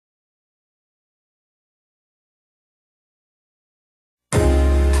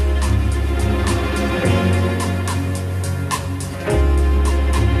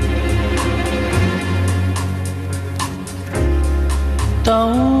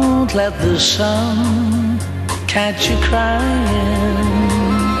let the sun catch you crying.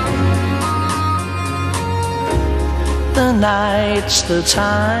 The night's the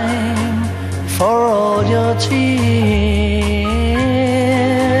time for all your tears.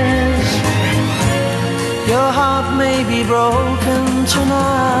 Your heart may be broken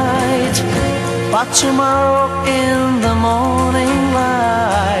tonight, but tomorrow in the morning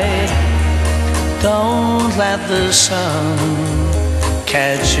light, don't let the sun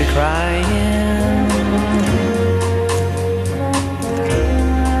catch you crying.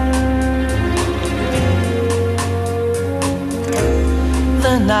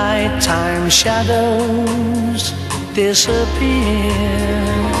 The nighttime shadows disappear,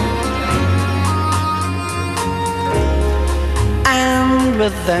 and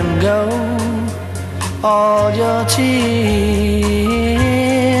with them go all your tears.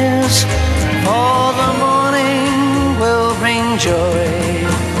 For the morning will bring joy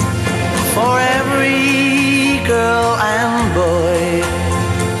for every girl and boy.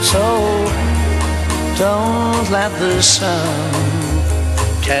 So don't let the sun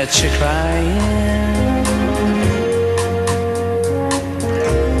catch you crying.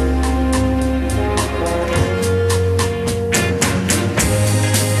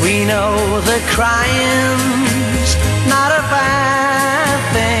 We know that crying's not a bad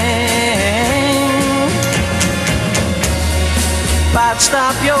thing, but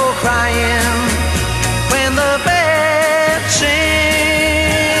stop your crying when the birds sing.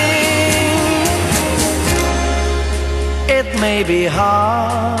 It may be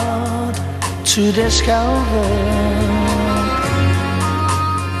hard to discover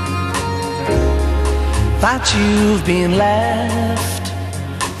that you've been left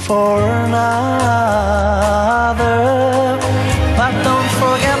for another, but don't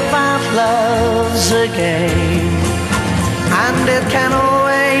forget that love's a game, and it can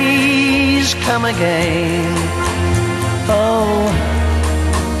always come again. Oh,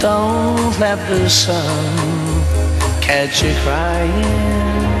 don't let the sun catch you crying.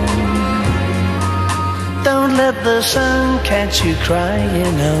 Don't let the sun catch you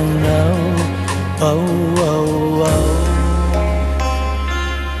crying. Oh no, oh, oh, oh.